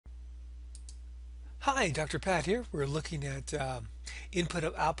Hi, Dr. Pat here. We're looking at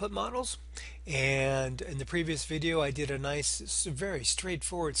input-output models, and in the previous video I did a nice, very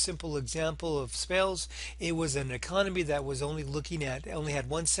straightforward, simple example of spells. It was an economy that was only had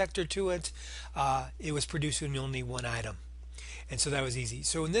one sector to it. It was producing only one item. And so that was easy.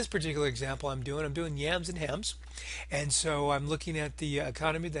 So in this particular example I'm doing yams and hams. And so I'm looking at the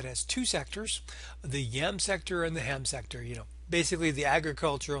economy that has two sectors, the yam sector and the ham sector, basically the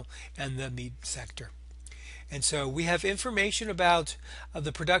agricultural and the meat sector. And so we have information about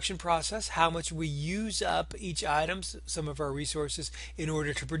the production process, how much we use up each item, some of our resources, in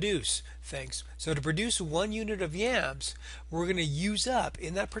order to produce things. So to produce 1 unit of yams, we're going to use up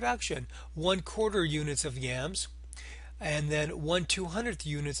in that production 1/4 units of yams and then 1/200th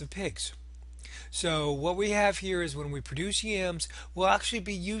units of pigs. So what we have here is when we produce yams, we'll actually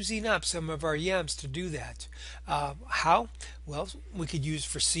be using up some of our yams to do that. How? Well, we could use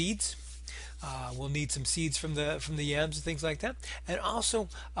for seeds. We'll need some seeds from the yams and things like that. And also,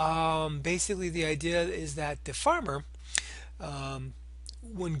 basically, the idea is that the farmer,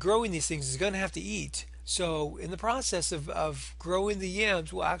 when growing these things, is going to have to eat. So in the process of growing the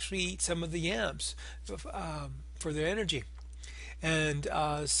yams, we'll actually eat some of the yams for their energy. And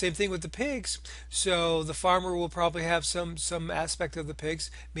same thing with the pigs. So the farmer will probably have some aspect of the pigs.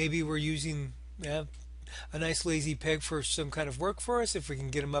 Maybe we're using a nice lazy pig for some kind of work for us if we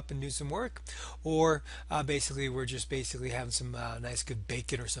can get him up and do some work, or basically we're just basically having some nice good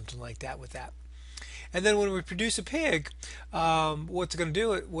bacon or something like that with that. And then when we produce a pig, what's going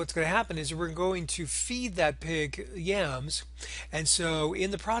to happen is we're going to feed that pig yams. And so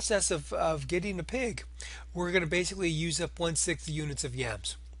in the process of getting a pig, we're going to basically use up 1/6 units of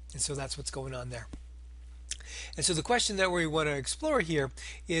yams. And so that's what's going on there. And so the question that we want to explore here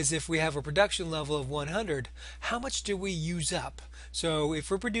is, if we have a production level of 100, how much do we use up? So if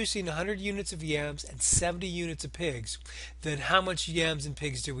we're producing 100 units of yams and 70 units of pigs, then how much yams and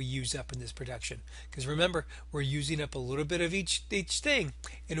pigs do we use up in this production? Because remember, we're using up a little bit of each thing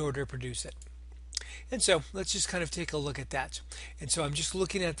in order to produce it. And so let's just kind of take a look at that. And so I'm just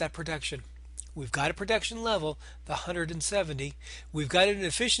looking at that production. We've got a production level, the 170. We've got an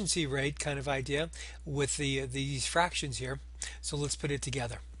efficiency rate kind of idea with these fractions here. So let's put it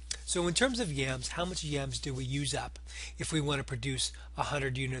together. So in terms of yams, how much yams do we use up if we want to produce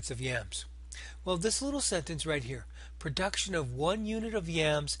 100 units of yams? Well, this little sentence right here, production of 1 unit of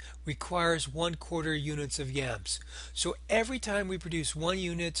yams requires 1/4 units of yams. So every time we produce 1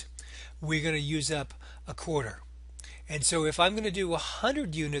 unit, we're going to use up a quarter. And so if I'm going to do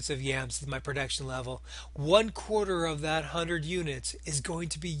 100 units of yams at my production level, 1/4 of that 100 units is going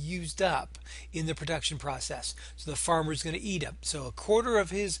to be used up in the production process. So the farmer is going to eat them. So a quarter of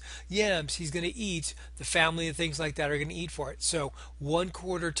his yams he's going to eat, the family and things like that are going to eat for it. So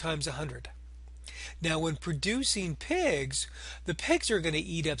 1/4 times 100. Now, when producing pigs, the pigs are going to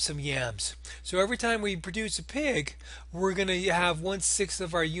eat up some yams. So every time we produce a pig, we're going to have 1/6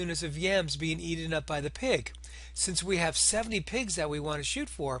 of our units of yams being eaten up by the pig. Since we have 70 pigs that we want to shoot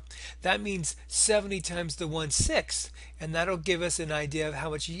for, that means 70 times the 1/6, and that'll give us an idea of how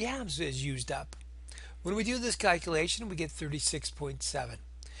much yams is used up. When we do this calculation, we get 36.7.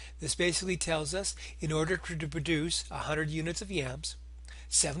 This basically tells us in order to produce 100 units of yams,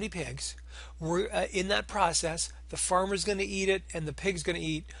 70 pigs, we're in that process, the farmer's going to eat it and the pig's going to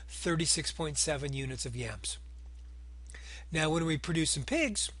eat 36.7 units of yams. Now when we produce some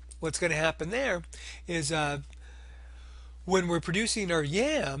pigs, what's going to happen there is when we're producing our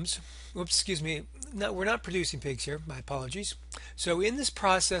yams, oops, excuse me, no, we're not producing pigs here, my apologies. So in this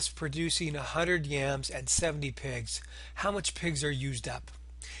process of producing 100 yams and 70 pigs, how much pigs are used up?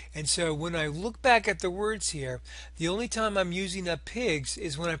 And so when I look back at the words here, the only time I'm using up pigs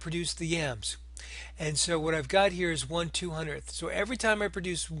is when I produce the yams. And so what I've got here is 1/200th. So every time I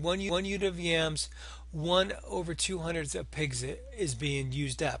produce one unit of yams, 1/200 of pigs is being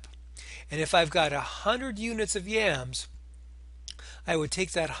used up. And if I've got 100 units of yams, I would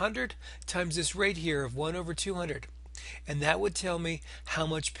take that 100 times this rate here of 1/200. And that would tell me how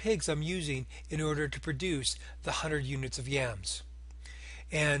much pigs I'm using in order to produce the 100 units of yams.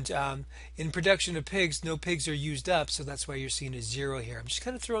 And in production of pigs, no pigs are used up, so that's why you're seeing a 0 here. I'm just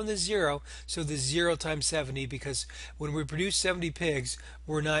kind of throwing this 0, so the 0 times 70, because when we produce 70 pigs,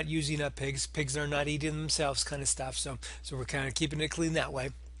 we're not using up pigs. Pigs are not eating themselves kind of stuff, so we're kind of keeping it clean that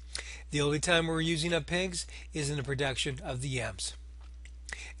way. The only time we're using up pigs is in the production of the yams.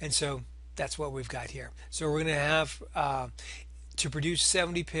 And so that's what we've got here. So we're going to have, to produce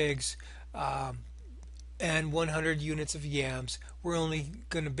 70 pigs, and 100 units of yams, we're only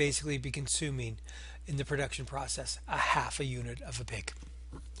going to basically be consuming in the production process a half a unit of a pig.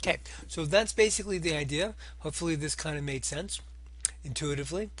 Okay, so that's basically the idea. Hopefully this kind of made sense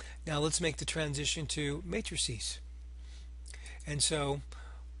intuitively. Now let's make the transition to matrices. And so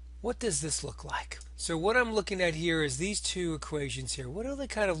what does this look like? So what I'm looking at here is these two equations here. What do they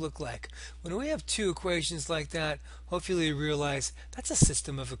kind of look like? When we have two equations like that, hopefully you realize that's a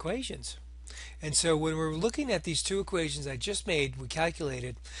system of equations. And so when we're looking at these two equations I just made, we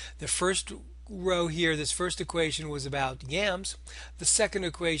calculated the first row here, this first equation was about yams. The second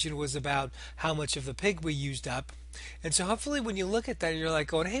equation was about how much of the pig we used up. And so hopefully when you look at that, you're like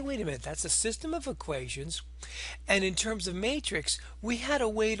going, hey, wait a minute, that's a system of equations. And in terms of matrix, we had a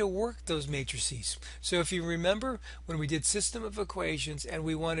way to work those matrices. So if you remember when we did system of equations and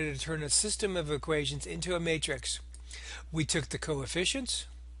we wanted to turn a system of equations into a matrix, we took the coefficients,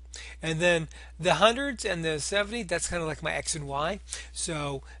 and then the hundreds and the 70, that's kind of like my x and y.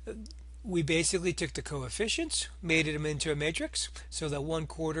 So we basically took the coefficients, made them into a matrix. So the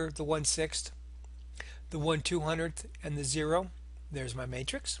 1/4, the 1/6, the 1/200th, and the 0. There's my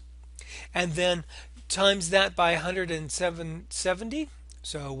matrix. And then times that by 170.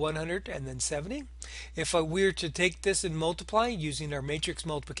 So 100 and then 70. If we were to take this and multiply using our matrix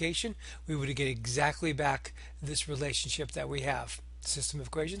multiplication, we would get exactly back this relationship that we have. System of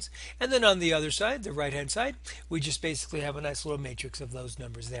equations. And then on the other side, the right hand side, we just basically have a nice little matrix of those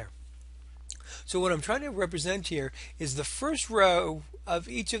numbers there. So what I'm trying to represent here is the first row of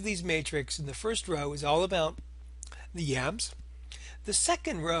each of these matrices. And the first row is all about the yams. The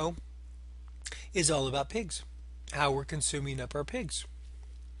second row is all about pigs, how we're consuming up our pigs.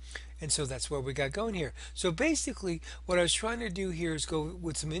 And so that's what we got going here. So basically what I was trying to do here is go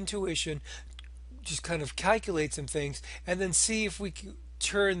with some intuition, just kind of calculate some things, and then see if we can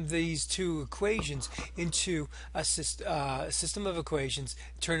turn these two equations into a system of equations,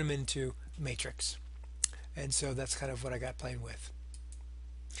 turn them into matrix. And so that's kind of what I got playing with.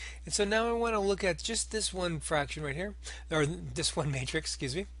 And so now I want to look at just this one fraction right here, or this one matrix,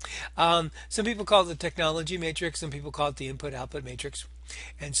 excuse me. Some people call it the technology matrix, some people call it the input-output matrix.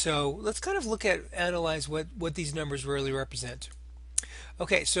 And so let's kind of analyze what these numbers really represent.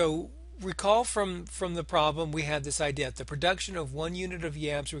 Okay, so recall from the problem we had this idea: the production of 1 unit of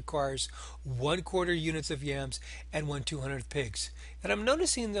yams requires 1/4 units of yams and 1/200th pigs. And I'm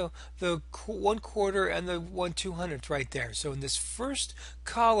noticing the 1/4 and the 1/200th right there. So in this first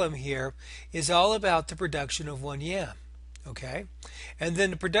column here is all about the production of 1 yam. Okay, and then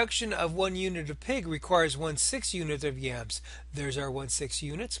the production of 1 unit of pig requires 1/6 unit of yams. There's our 1/6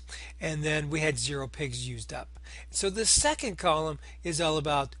 units, and then we had 0 pigs used up. So the second column is all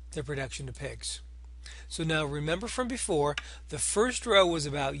about the production of pigs. So now remember from before, the first row was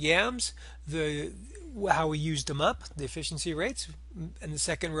about yams, how we used them up, the efficiency rates, and the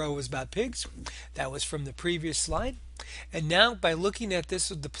second row was about pigs. That was from the previous slide. And now by looking at this,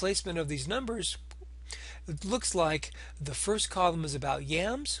 the placement of these numbers, it looks like the first column is about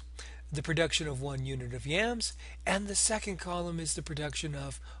yams, the production of 1 unit of yams, and the second column is the production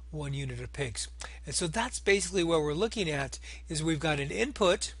of 1 unit of pigs. And so that's basically what we're looking at, is we've got an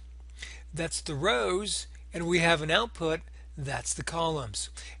input, that's the rows, and we have an output, that's the columns.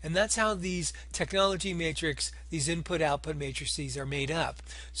 And that's how these technology matrix, these input-output matrices are made up.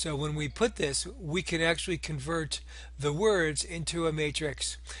 So when we put this, we can actually convert the words into a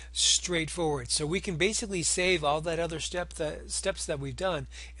matrix straightforward. So we can basically save all that other steps that we've done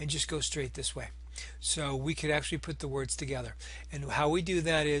and just go straight this way. So we could actually put the words together. And how we do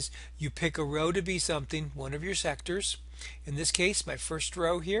that is you pick a row to be something, one of your sectors. In this case, my first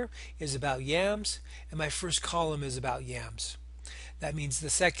row here is about yams, and my first column is about yams. That means the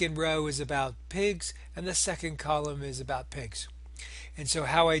second row is about pigs, and the second column is about pigs. And so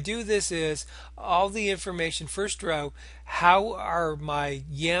how I do this is all the information, first row, how are my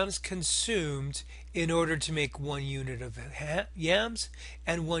yams consumed in order to make 1 unit of yams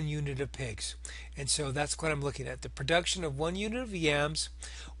and 1 unit of pigs. And so that's what I'm looking at. The production of 1 unit of yams,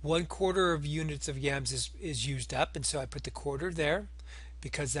 1/4 of units of yams is used up. And so I put the quarter there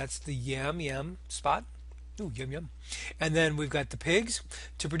because that's the yam spot. Ooh, yum yum. And then we've got the pigs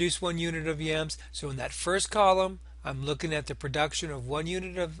to produce 1 unit of yams. So in that first column, I'm looking at the production of 1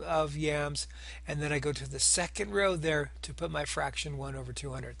 unit of yams, and then I go to the second row there to put my fraction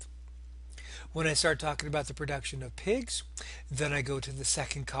 1/200th. When I start talking about the production of pigs, then I go to the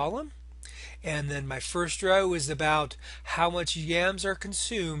second column, and then my first row is about how much yams are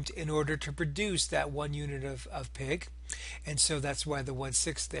consumed in order to produce that 1 unit of pig, and so that's why the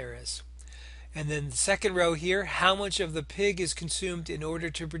 1/6 there is. And then the second row here, how much of the pig is consumed in order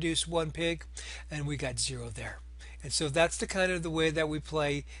to produce 1 pig, and we got 0 there. And so that's the kind of the way that we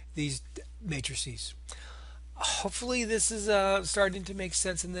play these matrices. hopefully this is starting to make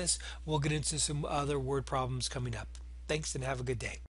sense in this. We'll get into some other word problems coming up. Thanks and have a good day.